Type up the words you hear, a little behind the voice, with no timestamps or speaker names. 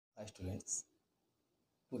Hi students,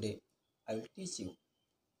 today I will teach you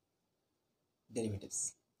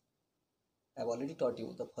derivatives. I have already taught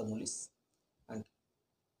you the formulas and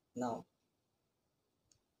now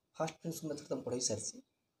first principle method तुम पढ़ाई सारी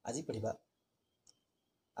आज पढ़ा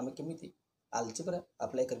आम केमी algebra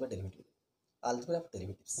apply करबा derivative algebra of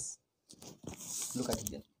derivatives. Look at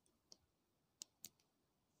it there.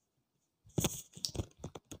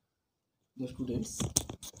 Dear students,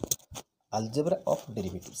 algebra of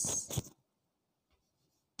derivatives.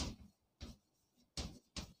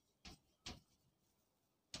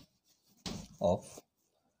 Of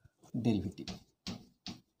derivative.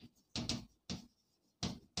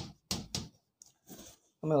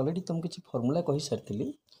 मैं already तुमको किसी फॉर्मूला कही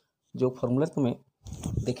सारी जो फॉर्मूला तुम्हें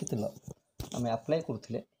देखी आम अप्लाई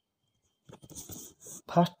करुले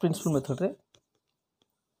फर्स्ट प्रिंसिपल मेथड रे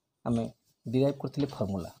आम डिराइव करथिले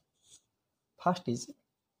formula. First is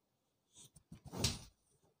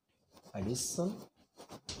addition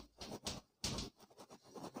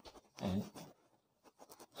and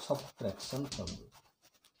subtraction formula.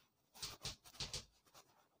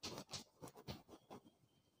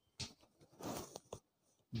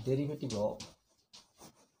 Derivative of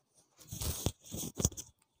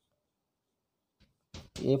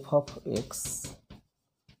f of x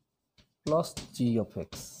plus g of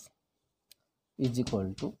x is equal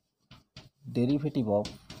to derivative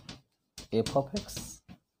of f of x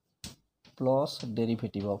plus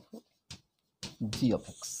derivative of g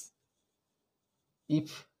of x.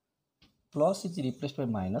 If plus is replaced by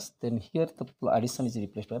minus, then here the addition is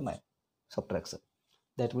replaced by minus subtraction.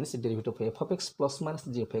 That means the derivative of f of x plus minus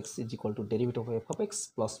g of x is equal to derivative of f of x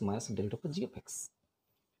plus minus derivative of g of x.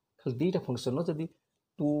 खाली दीटा function no जदि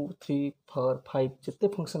 2 3 4 5 जिते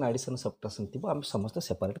function addition subtraction थिबो हम समस्त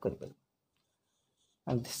separate करि पारे.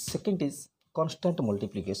 And the second is constant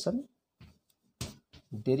multiplication.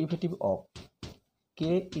 Derivative of k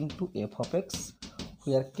into f of x,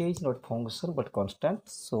 where k is not function but constant,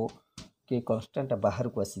 so k constant बाहर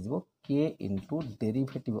को आसी जीवो k into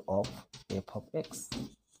derivative of f of x.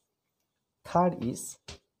 Third is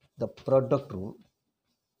the product rule.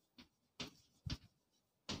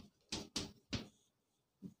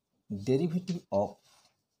 Derivative of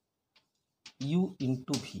u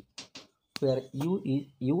into v, where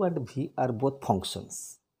u and v are both functions.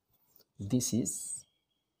 This is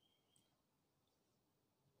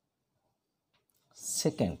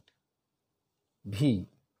second v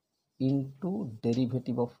into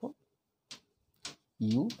derivative of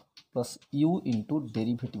u plus u into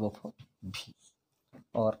derivative of v,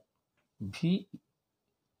 or v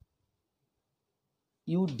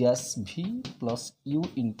u dash v plus u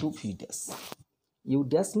into v dash. U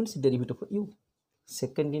dash means derivative of u,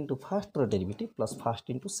 second into first order derivative plus first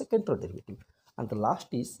into second order derivative, and the last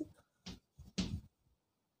is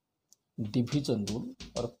division rule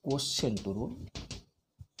or quotient rule.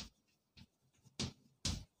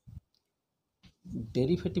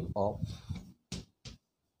 Derivative of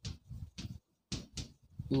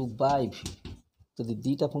u by v, तो the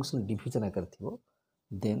dita function division agar thibo,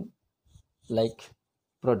 then like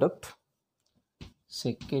product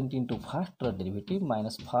second into first order derivative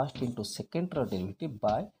minus first into second order derivative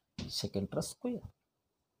by second order square.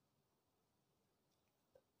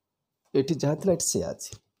 Eighty जहाँ थिला eighty से आज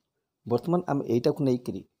वर्तमान आम एटा को नहीं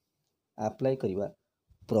करी अप्लाई करिवा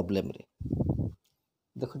प्रॉब्लम रे.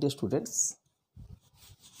 देखो डियर स्टूडेंट्स,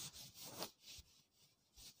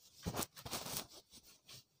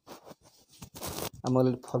 आम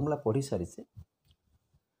ऑलरेडी फॉर्मूला पढ़ी सारी से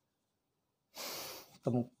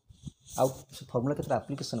तुम आउ फॉर्मूला के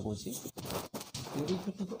application Kochi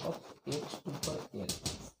derivative of x to the power n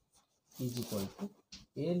is equal to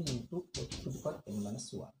n into x to the power n minus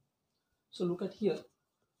 1. So look at here,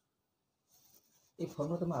 a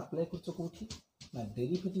formula तुम अप्लाई करछो कोठी ना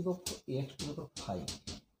derivative of x to the power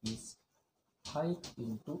 5 is 5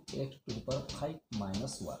 into x to the power 5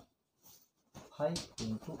 minus 1, 5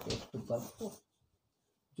 into x to the power 4.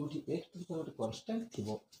 जो x to the power constant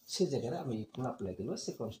थिबो से जगह हम ये formula apply करबो.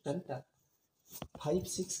 से कांस्टेंट ता 5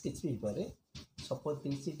 6 किछ भी पारे. Suppose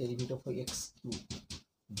this is derivative of x cube,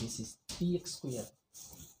 this is 3x square.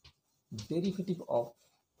 Derivative of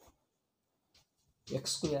x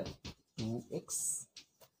square 2x.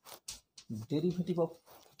 Derivative of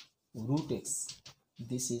root x,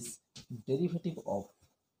 this is derivative of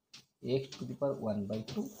x to the power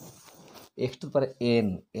 1/2, x to the power n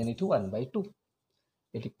into 1/2.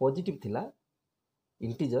 Eighty positive थिला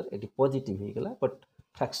integer, eighty positive हो गला but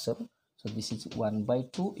fraction, so this is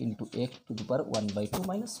 1/2 into x to the power 1/2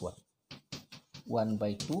 minus 1,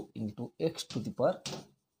 1/2 into x to the power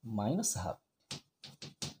minus half,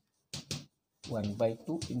 1 by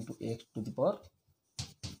 2 into x to the power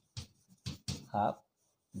half.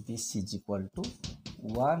 This is equal to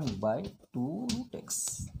 1 by 2 root x.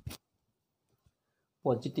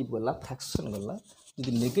 Positive गला fraction गला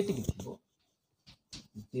यदि negative थी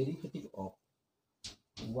derivative of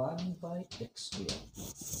 1 by x square,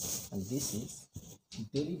 and this is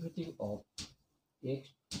derivative of x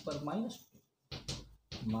per minus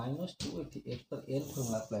 2 x per n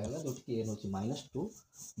formula apply हला जो कि n होची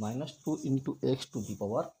 -2 into x to the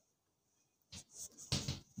power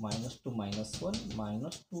 -2 -1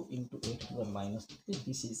 -2 into x to the power -3.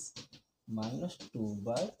 This is -2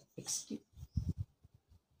 by x cube.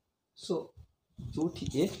 So जो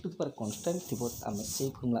x to the power constant थी बहुत आमे से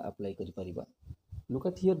formula apply करी परिबा. Look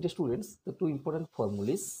at here, dear students, the two important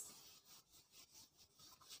formulas.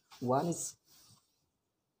 One is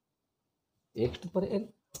x to the power n,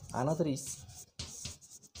 another is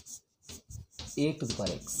a to the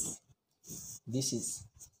power x. This is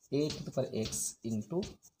a to the power x into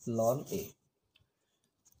ln a.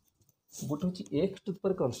 But x to the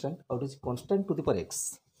power constant और constant to the power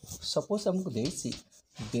x. Suppose हमको देसी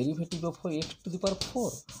derivative of x to the power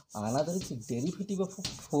 4, another is derivative of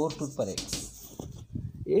 4 to the power x.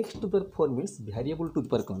 x to the power 4 means variable to the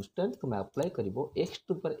power constant, तो मैं apply करिबो x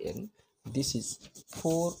to the power n. This is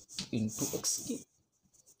 4 into x cube.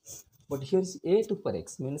 But here is a to the power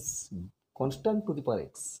x means constant to the power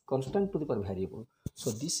x, constant to the power variable.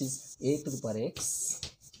 So this is a to the power x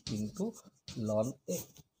into ln a.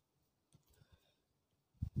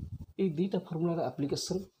 ये दीटा formula रा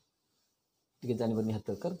application टिके जानिबा निहात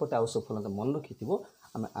दरकार, but आउ सब formula मन रखिथिबो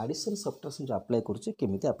हम addition subtraction जो apply करछे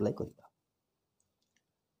केमिति अप्लाई करिबा.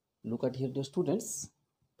 Look at here, dear students.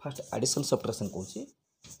 First addition subtraction Kochi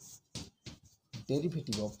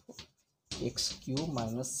derivative of x cube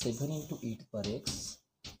minus 7 into e to the power x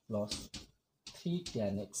plus 3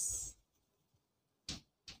 tan x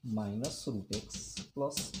minus root x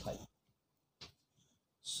plus 5.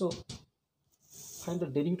 So find the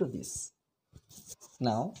derivative of this.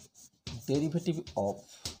 Now derivative of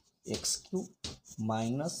x cube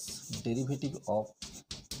minus derivative of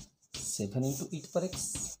 7 into e to the power x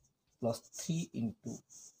plus 3 into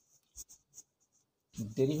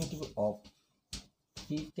derivative of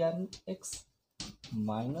 3 tan x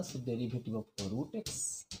minus derivative of root x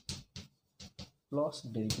plus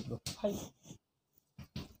derivative of 5.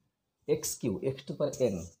 X cube, x to the power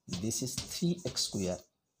n, this is 3x square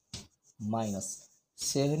minus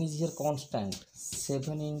 7 is here constant,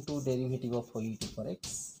 7 into derivative of e to the power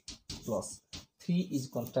x plus 3 is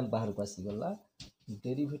constant बाहर को आसी गला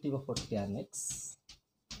derivative of tan x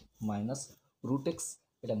minus root x.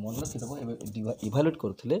 एटा मन रखि दबो evaluate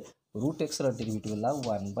करथिले root x रा derivative La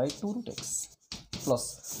 1 by 2 root x plus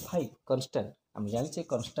 5 constant. हम जानि छे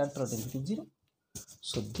constant रा derivative 0.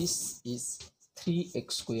 So this is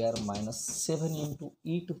 3x square minus 7 into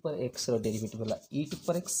e to the power x रा derivative La e to the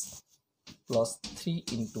power x plus 3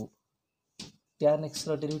 into tan x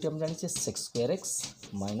रा derivative हम जानि छे sec square x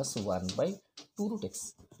minus 1 by 2 root x.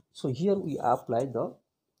 So here we apply the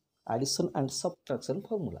addition and subtraction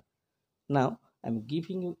formula. Now I am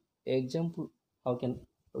giving you example how can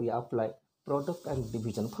we apply product and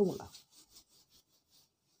division formula.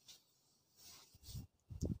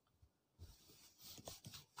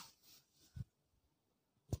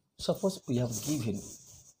 Suppose we have given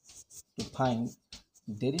to find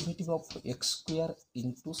derivative of x square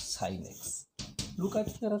into sin x. Look at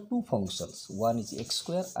here are two functions. One is x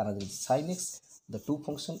square, another is sin x. The two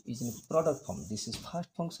function is in product form. This is first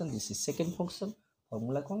function, this is second function.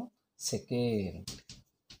 Formula कौन? Second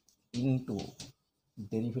into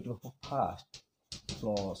derivative of first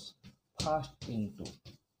plus first into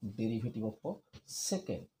derivative of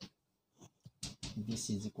second. This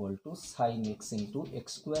is equal to sin x into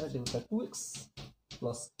x square divided by 2x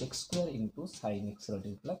plus x square into sin x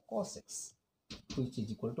divided by cos x, which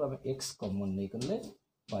is equal to x common नहीं कर ले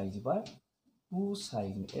by 2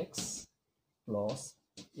 sin x plus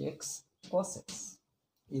x cos x.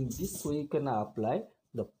 In this way you can apply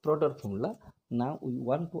the product formula. Now we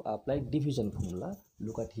want to apply division formula.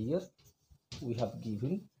 Look at here, we have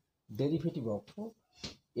given derivative of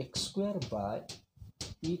x square by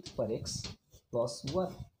e to the power x plus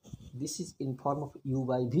 1. This is in form of u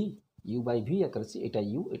by v. U by v akarchi eta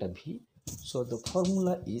u eta v. So the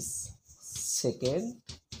formula is second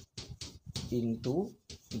into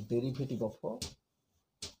derivative of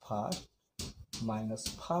first minus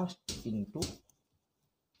first into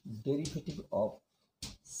derivative of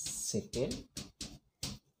second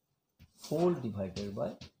whole divided by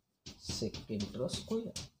second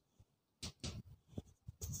square.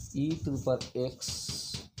 E to the power x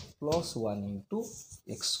plus 1 into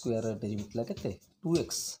x square derivative ला केते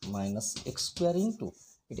 2x minus x square into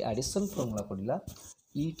it addition formula पड़िला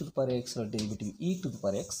e to the power x ର derivative e to the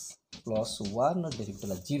power x plus 1 ର derivative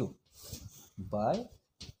La 0 by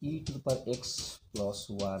e to the power x plus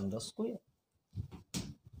 1 ର square.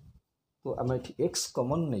 तो आम x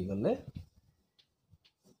common नहीं गले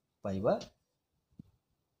पाइबा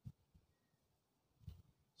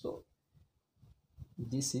so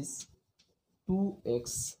this is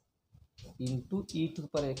 2x into e to the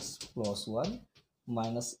power x plus 1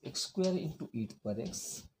 minus x square into e to the power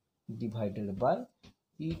x divided by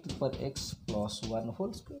e to the power x plus 1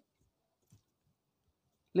 whole square.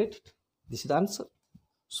 Let it. This is the answer.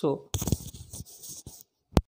 So